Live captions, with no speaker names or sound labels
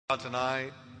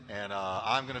Tonight, and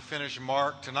I'm going to finish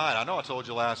Mark tonight. I know I told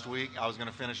you last week I was going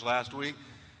to finish last week,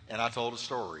 and I told a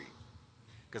story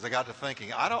because I got to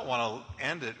thinking I don't want to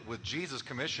end it with Jesus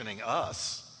commissioning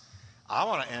us. I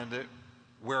want to end it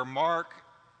where Mark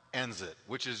ends it,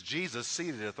 which is Jesus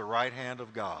seated at the right hand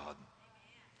of God.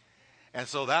 And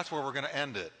so that's where we're going to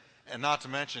end it. And not to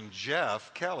mention,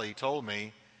 Jeff Kelly told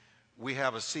me we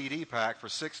have a CD pack for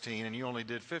 16 and you only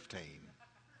did 15.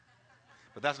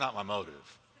 But that's not my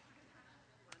motive.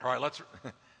 All right, let's.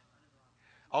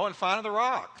 Oh, and Finding the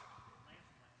Rock.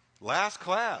 Last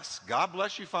class. God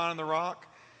bless you, Finding the Rock.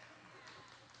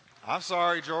 I'm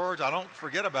sorry, George. I don't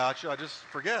forget about you. I just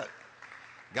forget.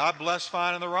 God bless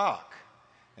Finding the Rock.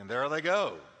 And there they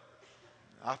go.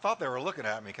 I thought they were looking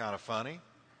at me kind of funny.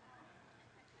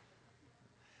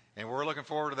 And we're looking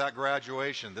forward to that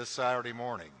graduation this Saturday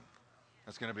morning.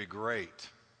 That's going to be great.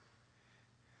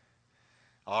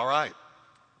 All right.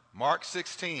 Mark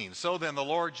 16. So then the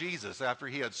Lord Jesus, after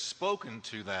he had spoken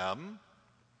to them,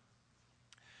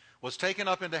 was taken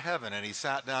up into heaven, and he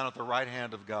sat down at the right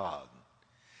hand of God.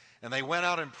 And they went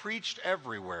out and preached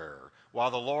everywhere,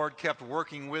 while the Lord kept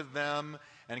working with them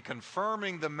and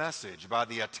confirming the message by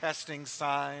the attesting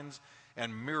signs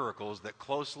and miracles that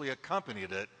closely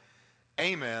accompanied it.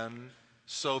 Amen.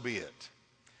 So be it.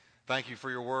 Thank you for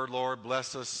your word, Lord.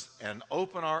 Bless us and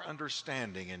open our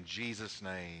understanding in Jesus'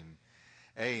 name.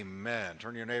 Amen.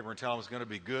 Turn to your neighbor and tell him it's going to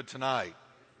be good tonight.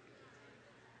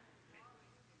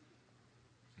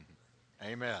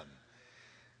 Amen.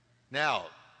 Now,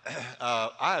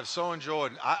 I have so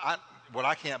enjoyed, what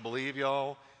I can't believe,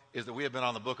 y'all, is that we have been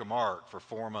on the book of Mark for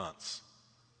 4 months.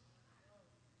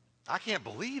 I can't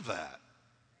believe that.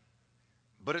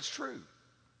 But it's true.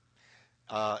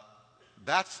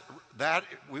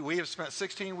 We have spent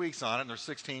 16 weeks on it, and there's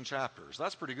 16 chapters.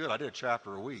 That's pretty good. I did a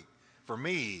chapter a week. For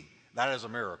me, that is a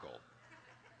miracle,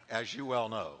 as you well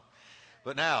know.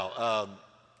 But now,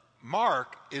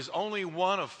 Mark is only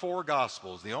one of 4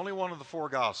 Gospels, the only one of the 4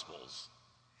 Gospels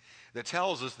that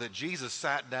tells us that Jesus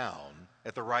sat down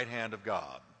at the right hand of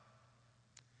God.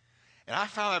 And I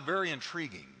found that very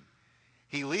intriguing.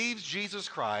 He leaves Jesus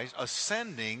Christ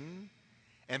ascending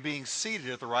and being seated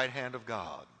at the right hand of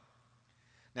God.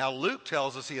 Now, Luke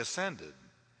tells us he ascended,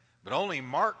 but only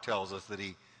Mark tells us that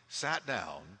he sat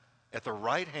down at the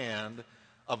right hand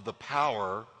of the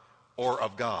power or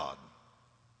of God.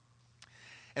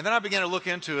 And then I began to look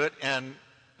into it, and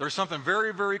there's something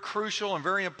very, very crucial and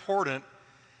very important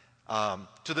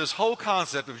to this whole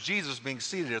concept of Jesus being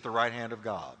seated at the right hand of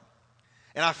God.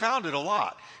 And I found it a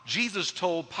lot. Jesus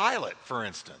told Pilate, for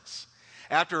instance,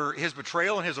 after his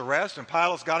betrayal and his arrest, and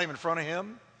Pilate's got him in front of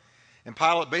him, and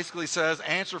Pilate basically says,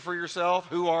 answer for yourself,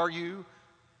 who are you?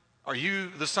 Are you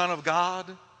the Son of God?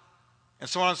 And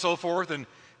so on and so forth. And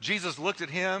Jesus looked at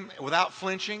him without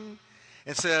flinching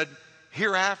and said,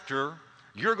 hereafter,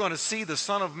 you're going to see the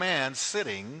Son of Man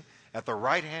sitting at the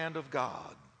right hand of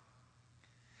God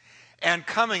and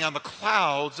coming on the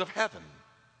clouds of heaven.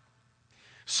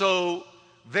 So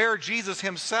there Jesus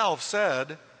himself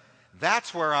said,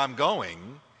 that's where I'm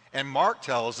going. And Mark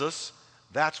tells us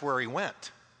that's where he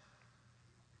went.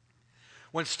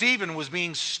 When Stephen was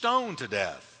being stoned to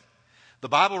death, the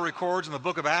Bible records in the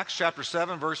book of Acts chapter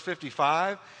 7 verse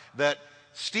 55 that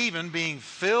Stephen, being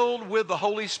filled with the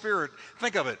Holy Spirit,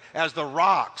 think of it, as the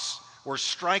rocks were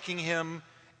striking him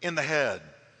in the head.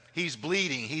 He's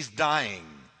bleeding, he's dying.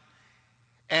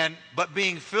 But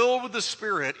being filled with the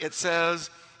Spirit, it says,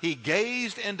 he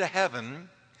gazed into heaven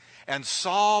and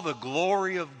saw the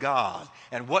glory of God.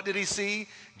 And what did he see?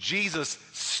 Jesus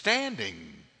standing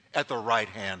at the right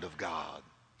hand of God.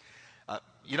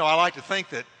 I like to think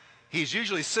that he's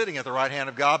usually sitting at the right hand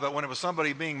of God, but when it was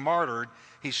somebody being martyred,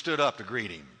 he stood up to greet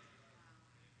him.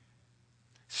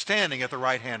 Standing at the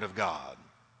right hand of God.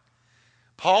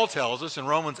 Paul tells us in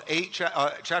Romans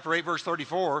chapter 8, verse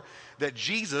 34, that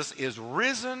Jesus is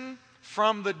risen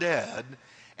from the dead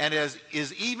and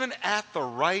is even at the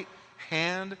right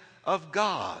hand of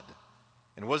God.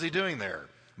 And what's he doing there?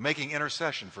 Making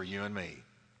intercession for you and me.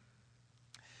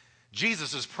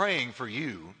 Jesus is praying for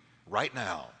you right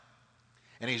now.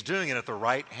 And he's doing it at the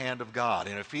right hand of God.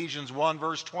 In Ephesians 1,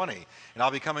 verse 20, and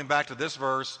I'll be coming back to this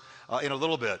verse in a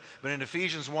little bit. But in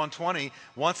Ephesians 1:20,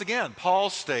 once again, Paul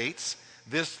states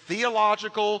this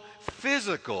theological,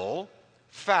 physical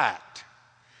fact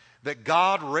that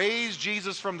God raised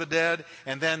Jesus from the dead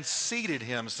and then seated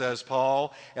him, says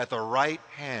Paul, at the right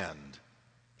hand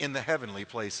in the heavenly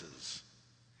places.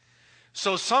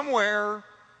 So somewhere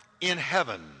in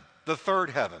heaven, the third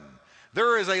heaven,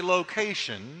 there is a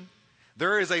location,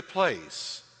 there is a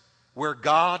place where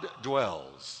God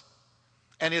dwells.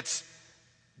 And it's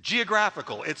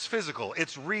geographical, it's physical,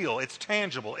 it's real, it's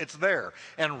tangible, it's there.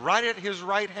 And right at his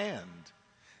right hand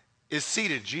is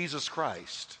seated Jesus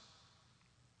Christ.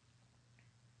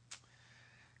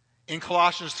 In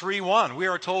Colossians 3:1, we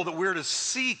are told that we're to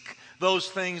seek those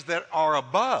things that are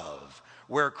above,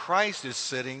 where Christ is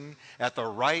sitting at the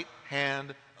right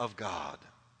hand of God.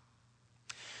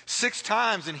 6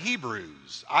 times in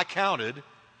Hebrews, I counted,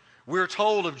 we're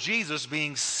told of Jesus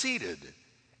being seated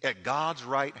at God's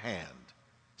right hand.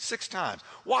 6 times.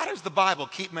 Why does the Bible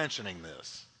keep mentioning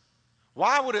this?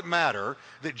 Why would it matter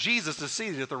that Jesus is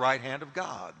seated at the right hand of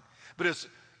God? But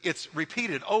it's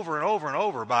repeated over and over and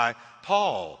over by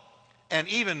Paul, and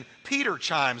even Peter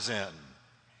chimes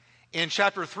in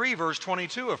chapter 3, verse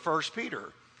 22 of 1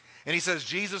 Peter. And he says,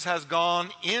 Jesus has gone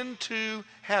into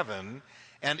heaven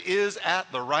and is at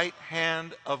the right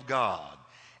hand of God.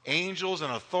 Angels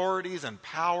and authorities and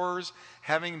powers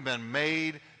having been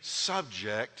made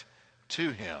subject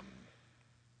to him.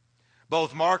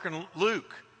 Both Mark and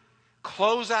Luke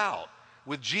close out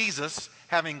with Jesus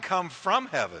having come from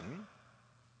heaven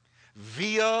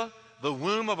via the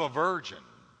womb of a virgin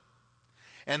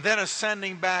and then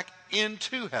ascending back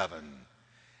into heaven,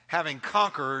 having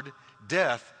conquered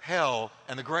death, hell,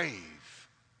 and the grave.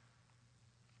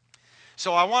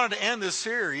 So I wanted to end this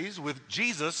series with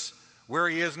Jesus where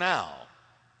he is now.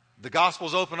 The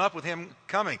Gospels open up with him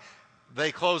coming.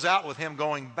 They close out with him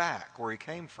going back where he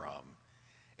came from.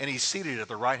 And he's seated at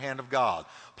the right hand of God.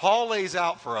 Paul lays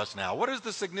out for us now, what is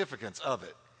the significance of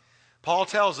it? Paul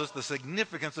tells us the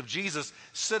significance of Jesus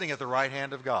sitting at the right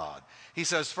hand of God. He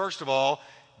says, first of all,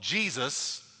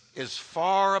 Jesus is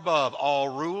far above all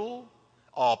rule,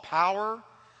 all power,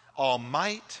 all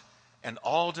might, and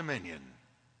all dominion.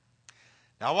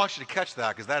 Now I want you to catch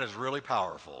that because that is really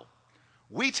powerful.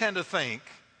 We tend to think,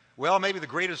 well, maybe the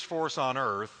greatest force on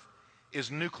earth is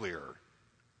nuclear.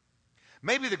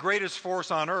 Maybe the greatest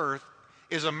force on earth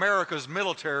is America's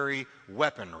military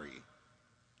weaponry.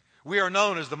 We are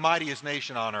known as the mightiest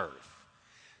nation on earth.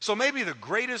 So maybe the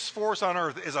greatest force on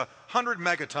earth is a 100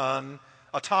 megaton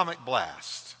atomic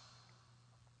blast.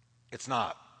 It's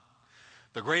not.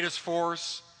 The greatest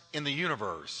force in the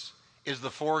universe is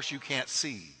the force you can't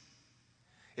see.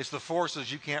 It's the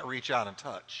forces you can't reach out and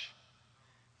touch.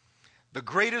 The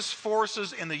greatest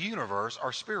forces in the universe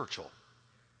are spiritual.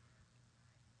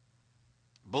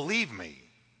 Believe me.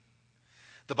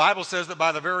 The Bible says that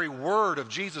by the very word of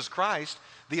Jesus Christ,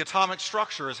 the atomic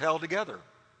structure is held together.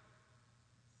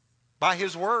 By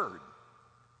his word.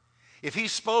 If he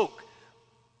spoke,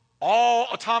 all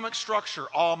atomic structure,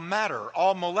 all matter,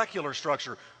 all molecular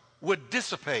structure would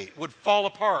dissipate, would fall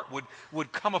apart,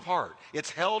 would come apart.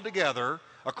 It's held together,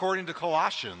 according to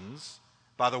Colossians,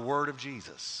 by the word of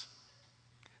Jesus.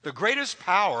 The greatest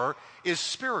power is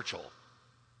spiritual.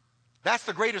 That's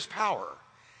the greatest power.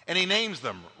 And he names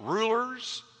them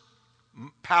rulers,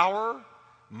 power,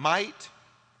 might,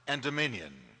 and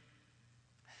dominion.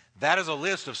 That is a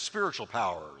list of spiritual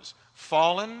powers,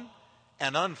 fallen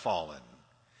and unfallen.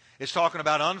 It's talking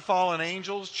about unfallen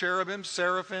angels, cherubims,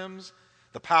 seraphims,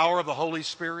 the power of the Holy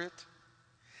Spirit.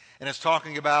 And it's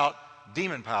talking about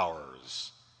demon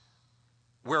powers,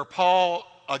 where Paul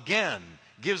again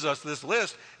gives us this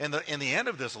list in the end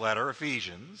of this letter,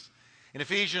 Ephesians. In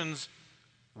Ephesians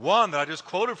 1 that I just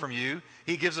quoted from you,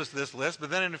 he gives us this list, but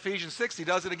then in Ephesians 6 he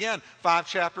does it again 5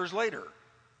 chapters later.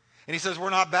 And he says we're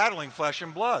not battling flesh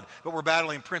and blood, but we're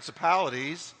battling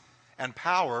principalities and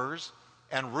powers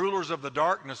and rulers of the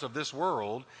darkness of this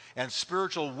world and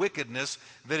spiritual wickedness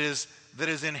that is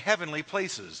in heavenly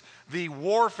places. The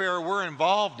warfare we're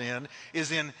involved in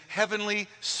is in heavenly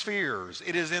spheres.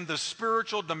 It is in the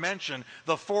spiritual dimension,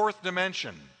 the 4th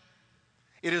dimension.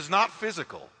 It is not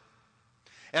physical.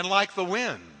 And like the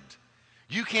wind,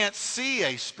 you can't see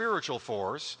a spiritual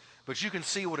force, but you can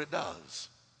see what it does.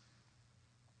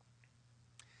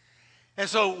 And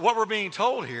so what we're being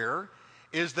told here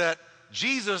is that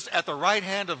Jesus at the right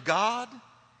hand of God,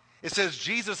 it says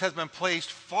Jesus has been placed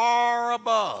far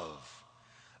above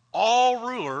all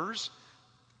rulers,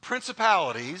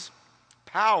 principalities,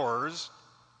 powers,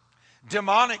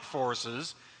 demonic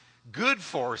forces, good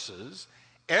forces,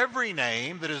 every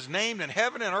name that is named in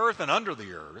heaven and earth and under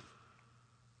the earth.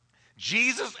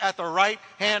 Jesus at the right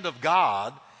hand of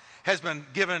God has been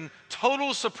given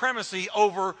total supremacy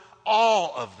over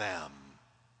all of them.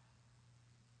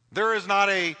 There is not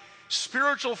a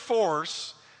spiritual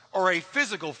force or a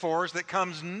physical force that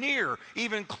comes near,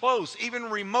 even close, even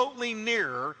remotely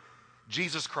near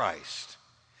Jesus Christ.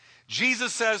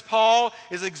 Jesus, says Paul,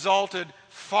 is exalted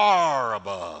far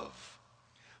above.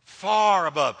 Far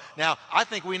above. Now, I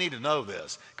think we need to know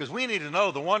this, because we need to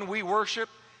know the one we worship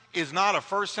is not a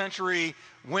first century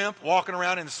wimp walking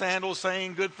around in sandals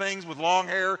saying good things with long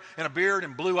hair and a beard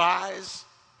and blue eyes.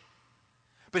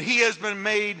 But he has been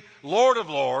made Lord of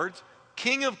Lords,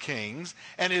 King of Kings,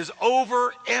 and is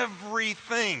over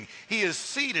everything. He is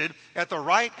seated at the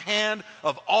right hand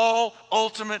of all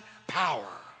ultimate power.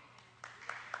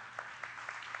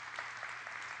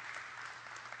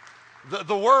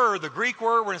 The Greek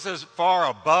word when it says far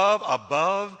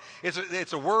above,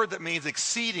 it's a word that means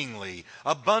exceedingly,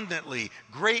 abundantly,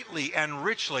 greatly, and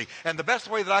richly. And the best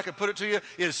way that I could put it to you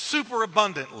is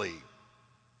superabundantly.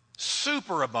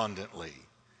 Superabundantly.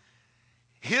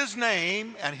 His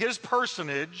name and his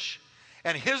personage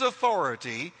and his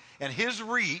authority and his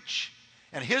reach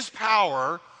and his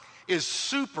power is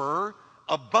super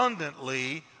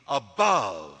abundantly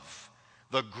above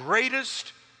the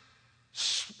greatest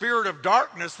spirit of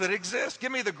darkness that exists.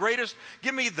 Give me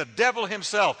the devil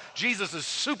himself. Jesus is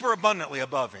super abundantly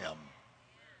above him.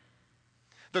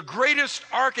 The greatest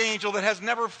archangel that has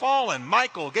never fallen,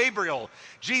 Michael, Gabriel,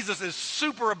 Jesus is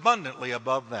super abundantly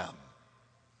above them.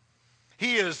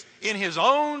 He is in his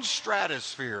own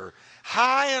stratosphere,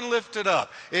 high and lifted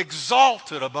up,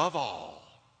 exalted above all.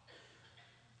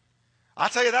 I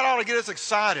tell you, that ought to get us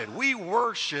excited. We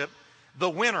worship the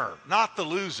winner, not the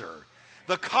loser.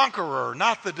 The conqueror,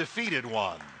 not the defeated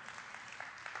one.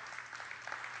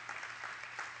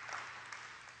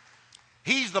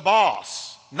 He's the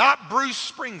boss, not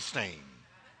Bruce Springsteen.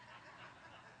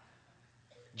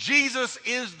 Jesus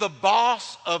is the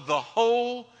boss of the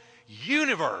whole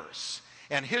universe,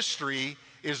 and history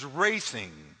is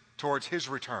racing towards his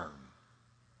return.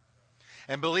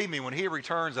 And believe me, when he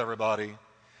returns, everybody,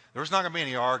 there's not going to be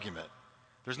any argument.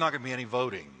 There's not going to be any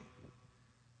voting.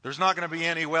 There's not going to be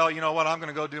any, well, you know what, I'm going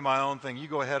to go do my own thing. You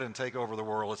go ahead and take over the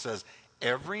world. It says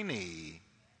every knee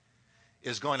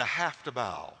is going to have to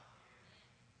bow.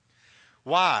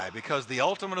 Why? Because the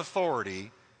ultimate authority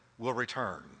will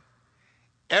return.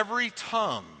 Every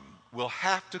tongue will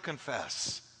have to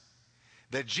confess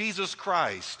that Jesus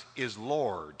Christ is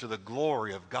Lord to the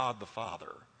glory of God the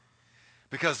Father,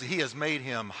 because he has made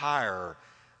him higher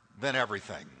than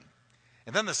everything.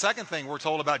 And then the second thing we're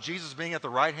told about Jesus being at the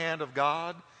right hand of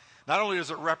God, not only does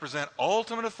it represent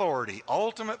ultimate authority,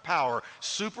 ultimate power,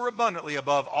 super abundantly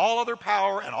above all other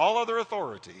power and all other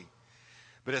authority,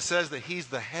 but it says that he's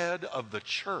the head of the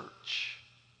church.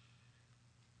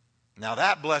 Now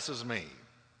that blesses me.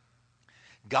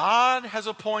 God has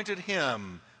appointed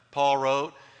him, Paul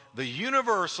wrote, the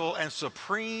universal and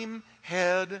supreme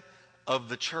head of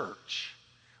the church,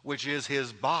 which is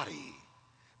his body,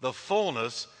 the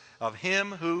fullness of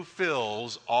him who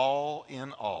fills all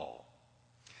in all.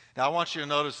 Now, I want you to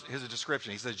notice his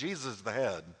description. He says, Jesus is the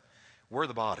head. We're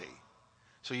the body.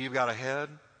 So you've got a head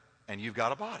and you've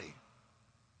got a body.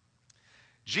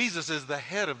 Jesus is the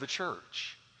head of the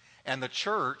church. And the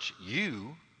church,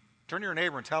 you, turn to your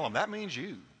neighbor and tell him, that means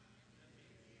you.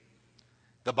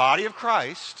 The body of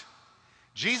Christ,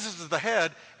 Jesus is the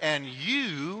head, and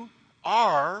you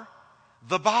are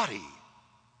the body.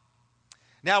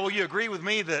 Now, will you agree with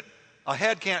me that a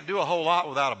head can't do a whole lot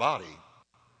without a body?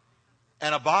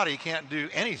 And a body can't do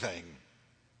anything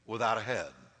without a head.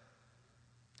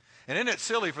 And isn't it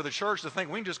silly for the church to think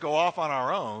we can just go off on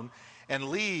our own and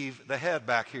leave the head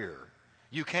back here?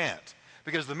 You can't.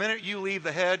 Because the minute you leave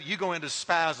the head, you go into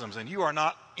spasms and you are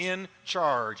not in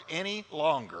charge any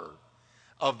longer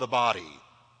of the body.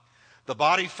 The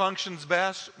body functions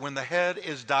best when the head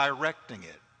is directing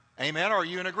it. Amen? Are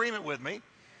you in agreement with me?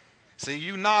 See,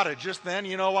 you nodded just then.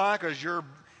 You know why? Because your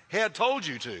head told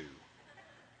you to.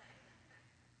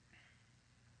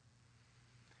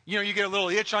 You know, you get a little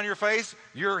itch on your face,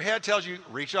 your head tells you,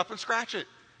 reach up and scratch it.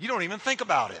 You don't even think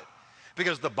about it.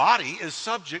 Because the body is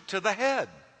subject to the head.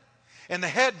 And the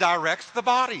head directs the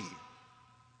body.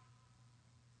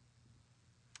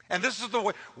 And this is the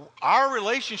way, our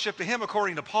relationship to him,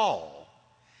 according to Paul,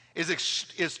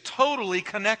 is totally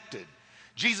connected.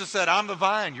 Jesus said, I'm the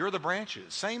vine, you're the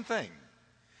branches. Same thing.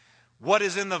 What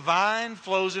is in the vine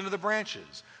flows into the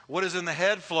branches. What is in the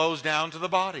head flows down to the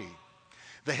body.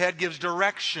 The head gives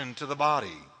direction to the body.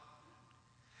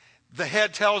 The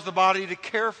head tells the body to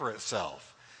care for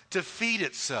itself, to feed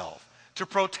itself, to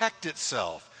protect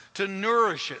itself, to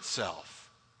nourish itself.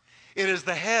 It is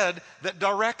the head that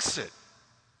directs it.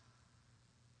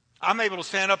 I'm able to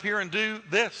stand up here and do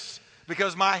this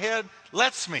because my head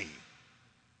lets me.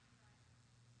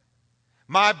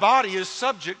 My body is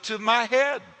subject to my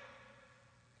head,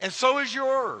 and so is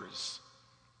yours.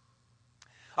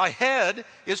 A head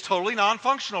is totally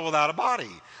non-functional without a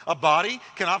body. A body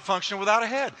cannot function without a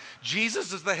head.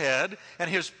 Jesus is the head, and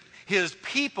his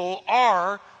people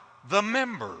are the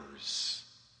members.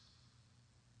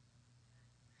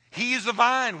 He is the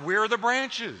vine, we're the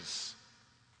branches.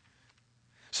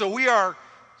 So we are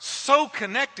so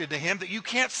connected to him that you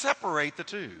can't separate the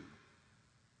two.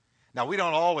 Now, we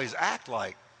don't always act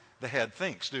like the head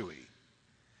thinks, do we?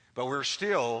 But we're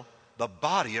still the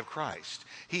body of Christ.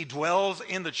 He dwells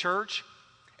in the church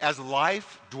as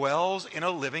life dwells in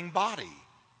a living body.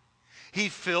 He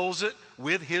fills it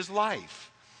with his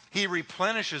life. He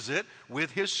replenishes it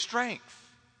with his strength.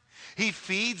 He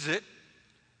feeds it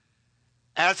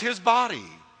as his body.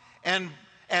 And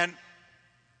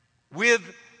with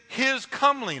his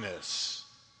comeliness,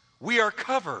 we are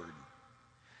covered.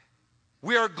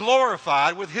 We are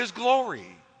glorified with his glory.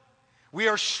 We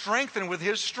are strengthened with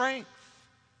his strength.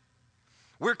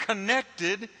 We're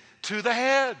connected to the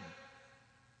head.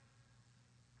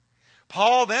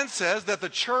 Paul then says that the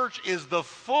church is the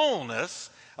fullness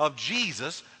of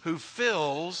Jesus who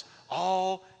fills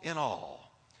all in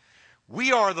all.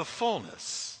 We are the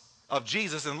fullness of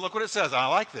Jesus. And look what it says. I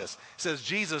like this. It says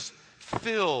Jesus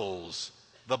fills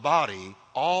the body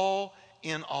all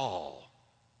in all.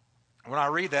 When I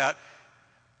read that,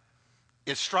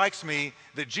 it strikes me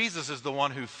that Jesus is the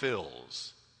one who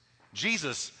fills.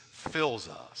 Jesus fills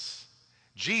us.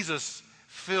 Jesus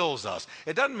fills us.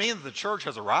 It doesn't mean that the church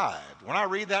has arrived. When I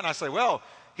read that and I say, well,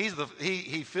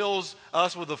 he fills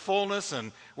us with the fullness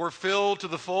and we're filled to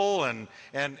the full, and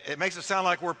it makes it sound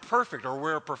like we're perfect or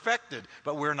we're perfected,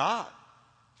 but we're not.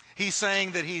 He's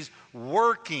saying that he's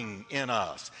working in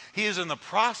us. He is in the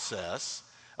process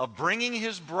of bringing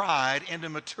his bride into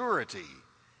maturity,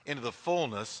 into the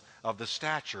fullness of the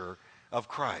stature of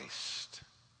Christ.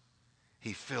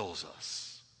 He fills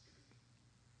us.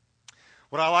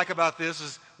 What I like about this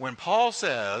is when Paul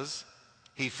says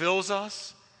he fills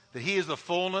us, that he is the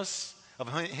fullness of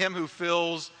him who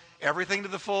fills everything to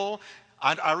the full,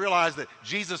 I realize that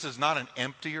Jesus is not an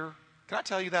emptier. Can I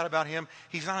tell you that about him?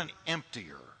 He's not an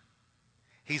emptier.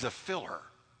 He's a filler.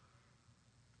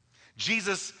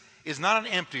 Jesus is not an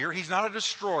emptier. He's not a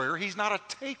destroyer. He's not a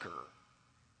taker.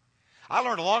 I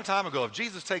learned a long time ago, if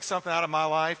Jesus takes something out of my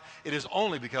life, it is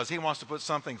only because he wants to put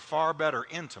something far better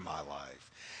into my life.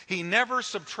 He never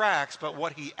subtracts but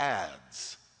what he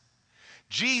adds.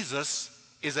 Jesus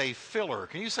is a filler.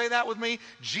 Can you say that with me?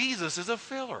 Jesus is a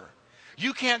filler.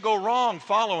 You can't go wrong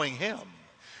following him,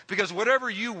 because whatever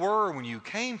you were when you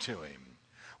came to him,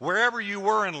 wherever you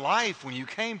were in life when you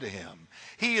came to him,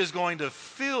 he is going to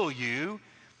fill you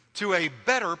to a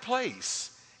better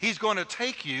place. He's going to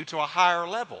take you to a higher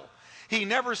level. He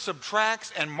never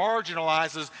subtracts and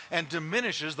marginalizes and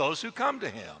diminishes those who come to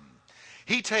him.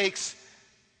 He takes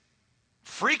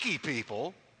freaky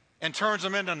people and turns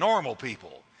them into normal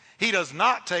people. He does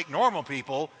not take normal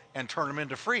people and turn them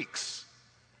into freaks.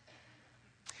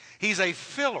 He's a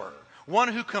filler, one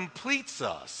who completes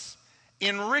us,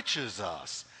 enriches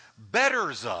us,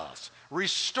 betters us,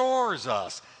 restores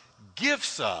us,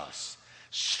 gifts us,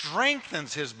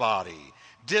 strengthens his body,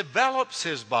 develops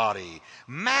his body,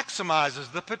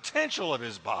 maximizes the potential of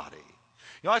his body.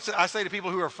 You know, I say to people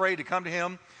who are afraid to come to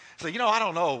him, I say, I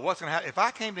don't know what's going to happen. If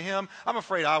I came to him, I'm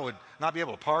afraid I would not be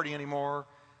able to party anymore.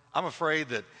 I'm afraid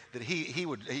that he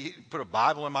would put a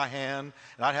Bible in my hand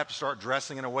and I'd have to start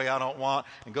dressing in a way I don't want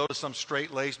and go to some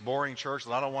straight-laced, boring church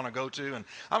that I don't want to go to. And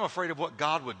I'm afraid of what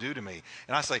God would do to me.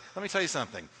 And I say, let me tell you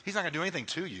something. He's not going to do anything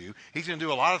to you. He's going to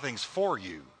do a lot of things for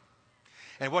you.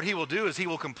 And what he will do is he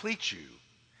will complete you.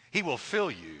 He will fill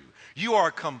you. You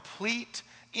are complete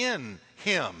in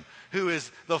him, who is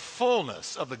the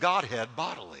fullness of the Godhead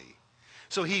bodily.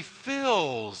 So he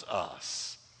fills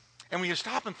us. And when you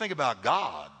stop and think about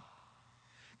God,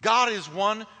 God is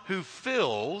one who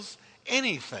fills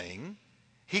anything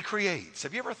he creates.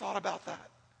 Have you ever thought about that?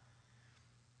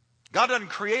 God doesn't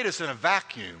create us in a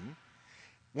vacuum.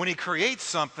 When he creates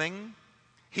something,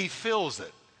 he fills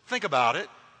it. Think about it.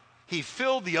 He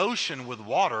filled the ocean with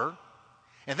water,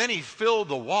 and then he filled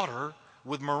the water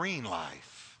with marine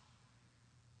life.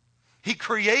 He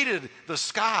created the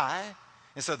sky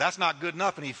and said, that's not good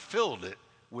enough, and he filled it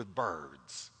with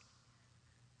birds.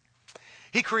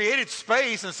 He created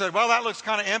space and said, well, that looks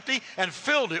kind of empty, and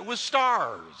filled it with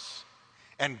stars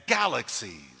and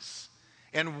galaxies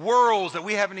and worlds that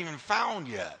we haven't even found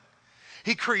yet.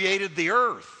 He created the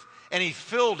earth, and he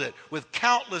filled it with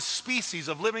countless species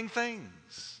of living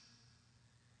things.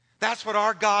 That's what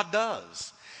our God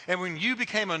does. And when you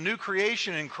became a new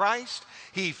creation in Christ,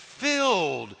 he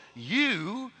filled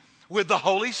you with the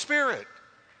Holy Spirit.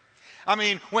 I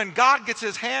mean, when God gets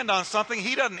his hand on something,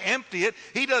 he doesn't empty it,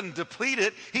 he doesn't deplete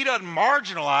it, he doesn't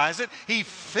marginalize it. He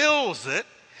fills it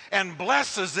and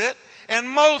blesses it and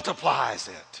multiplies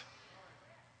it.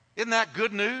 Isn't that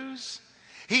good news?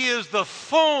 He is the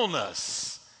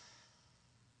fullness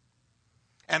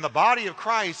And the body of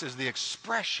Christ is the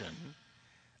expression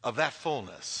of that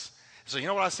fullness. So you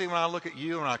know what I see when I look at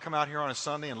you, when I come out here on a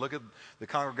Sunday and look at the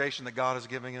congregation that God is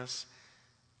giving us?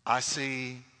 I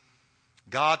see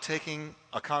God taking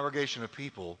a congregation of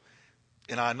people,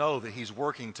 and I know that he's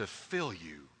working to fill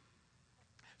you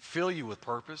with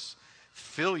purpose,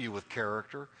 fill you with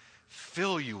character,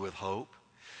 fill you with hope.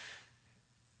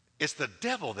 It's the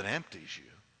devil that empties you.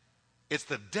 It's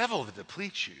the devil that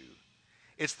depletes you.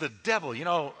 It's the devil. You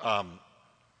know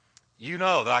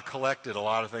that I collected a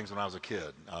lot of things when I was a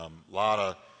kid. I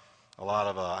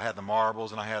had the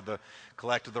marbles, and I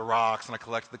collected the rocks, and I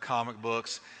collected the comic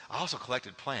books. I also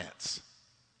collected plants.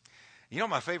 You know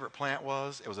what my favorite plant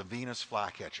was? It was a Venus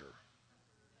flycatcher.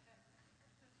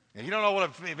 And you don't know what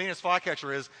a Venus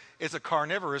flycatcher is? It's a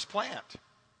carnivorous plant.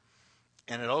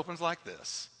 And it opens like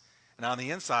this. And on the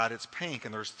inside, it's pink,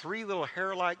 and there's 3 little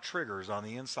hair-like triggers on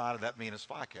the inside of that Venus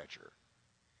flycatcher.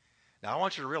 Now, I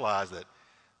want you to realize that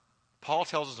Paul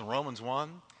tells us in Romans 1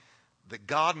 that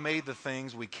God made the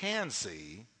things we can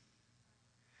see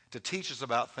to teach us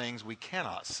about things we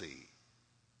cannot see.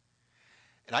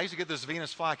 And I used to get this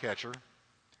Venus flycatcher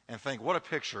and think, what a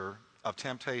picture of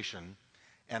temptation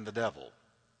and the devil.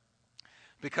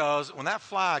 Because when that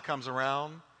fly comes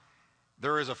around,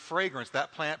 there is a fragrance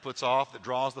that plant puts off that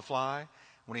draws the fly.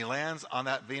 When he lands on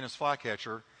that Venus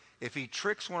flycatcher, if he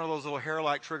tricks one of those little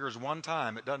hair-like triggers one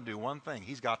time, it doesn't do one thing.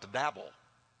 He's got to dabble.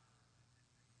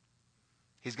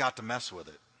 He's got to mess with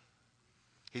it.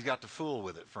 He's got to fool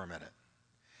with it for a minute.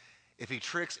 If he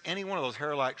tricks any one of those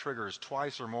hair-like triggers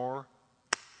twice or more,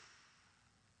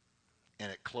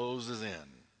 and it closes in,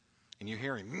 and you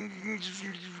hear him.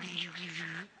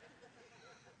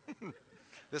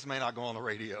 This may not go on the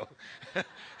radio.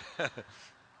 And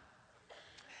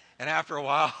after a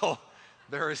while,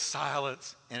 there is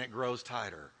silence, and it grows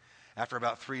tighter. After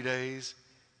about 3 days,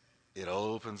 it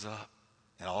opens up,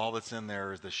 and all that's in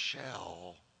there is the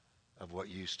shell of what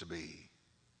used to be.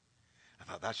 I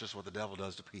thought, that's just what the devil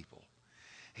does to people.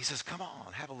 He says, come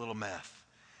on, have a little meth.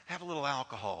 Have a little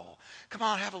alcohol. Come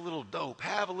on, have a little dope.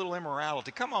 Have a little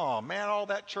immorality. Come on, man, all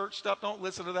that church stuff, don't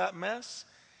listen to that mess.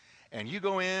 And you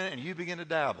go in and you begin to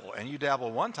dabble. And you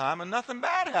dabble one time and nothing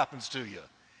bad happens to you.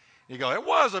 You go, it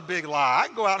was a big lie. I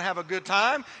can go out and have a good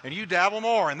time. And you dabble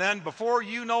more. And then before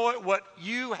you know it, what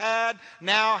you had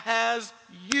now has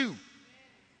you.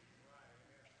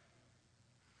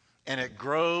 And it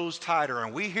grows tighter.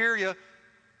 And we hear you.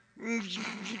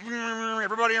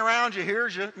 Everybody around you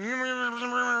hears you.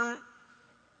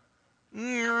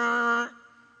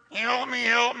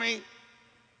 Help me.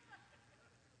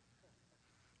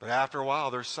 But after a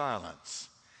while, there's silence.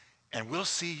 And we'll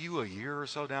see you a year or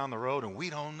so down the road, and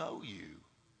we don't know you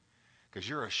because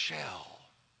you're a shell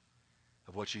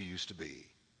of what you used to be.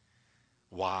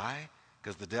 Why?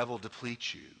 Because the devil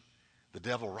depletes you. The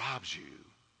devil robs you.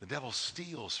 The devil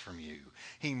steals from you.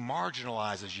 He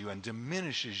marginalizes you and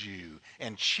diminishes you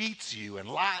and cheats you and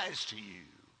lies to you.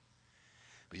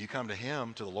 But you come to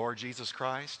him, to the Lord Jesus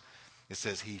Christ, it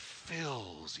says he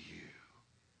fills you.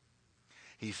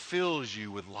 He fills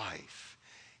you with life.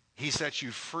 He sets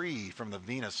you free from the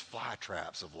Venus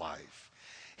flytraps of life.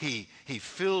 He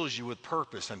fills you with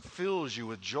purpose and fills you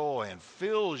with joy and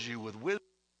fills you with wisdom.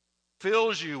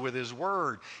 Fills you with his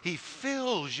word. He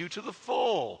fills you to the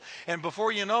full. And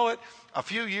before you know it, a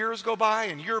few years go by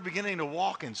and you're beginning to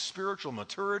walk in spiritual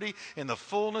maturity, in the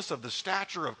fullness of the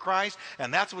stature of Christ.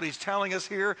 And that's what he's telling us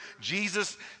here.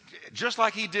 Jesus, just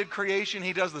like he did creation,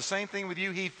 he does the same thing with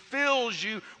you. He fills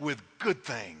you with good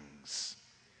things.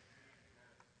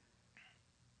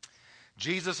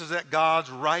 Jesus is at God's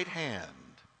right hand,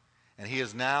 and he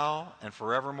is now and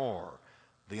forevermore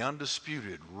the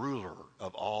undisputed ruler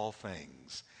of all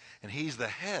things. And he's the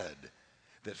head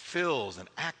that fills and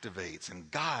activates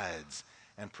and guides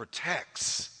and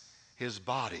protects his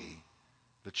body,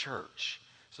 the church,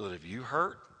 so that if you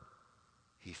hurt,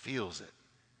 he feels it.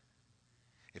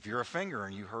 If you're a finger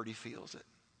and you hurt, he feels it.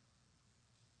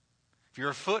 If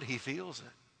you're a foot, he feels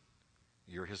it.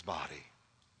 You're his body.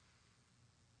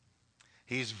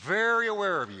 He's very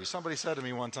aware of you. Somebody said to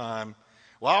me one time,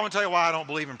 well, I want to tell you why I don't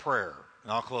believe in prayer.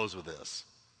 And I'll close with this.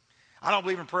 I don't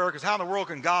believe in prayer because how in the world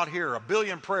can God hear 1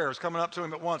 billion prayers coming up to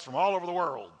him at once from all over the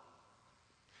world?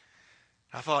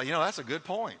 I thought, that's a good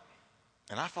point.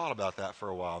 And I thought about that for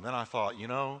a while. And then I thought,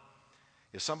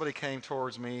 if somebody came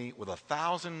towards me with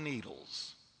 1,000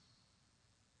 needles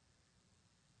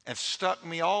and stuck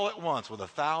me all at once with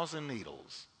 1,000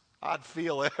 needles, I'd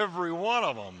feel every one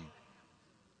of them.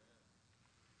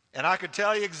 And I could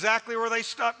tell you exactly where they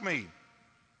stuck me.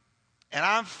 And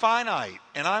I'm finite,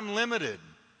 and I'm limited.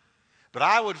 But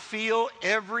I would feel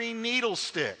every needle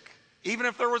stick. even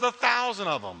if there was 1,000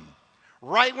 of them,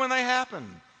 right when they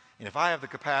happen. And if I have the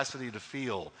capacity to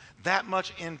feel that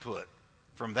much input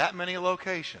from that many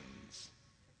locations,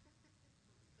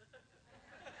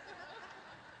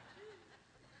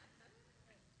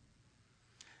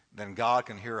 then God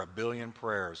can hear 1 billion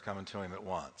prayers coming to him at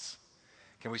once.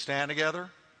 Can we stand together?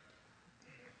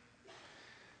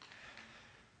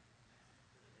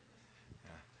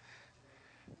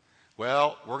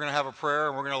 Well, we're going to have a prayer,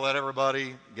 and we're going to let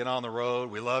everybody get on the road.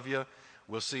 We love you.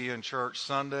 We'll see you in church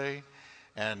Sunday.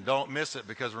 And don't miss it,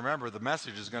 because remember, the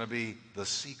message is going to be the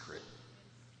secret.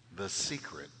 The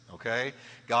secret, okay?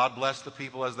 God bless the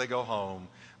people as they go home.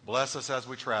 Bless us as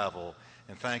we travel.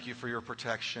 And thank you for your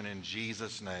protection in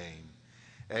Jesus' name.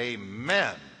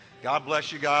 Amen. God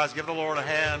bless you guys. Give the Lord a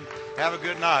hand. Have a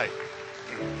good night.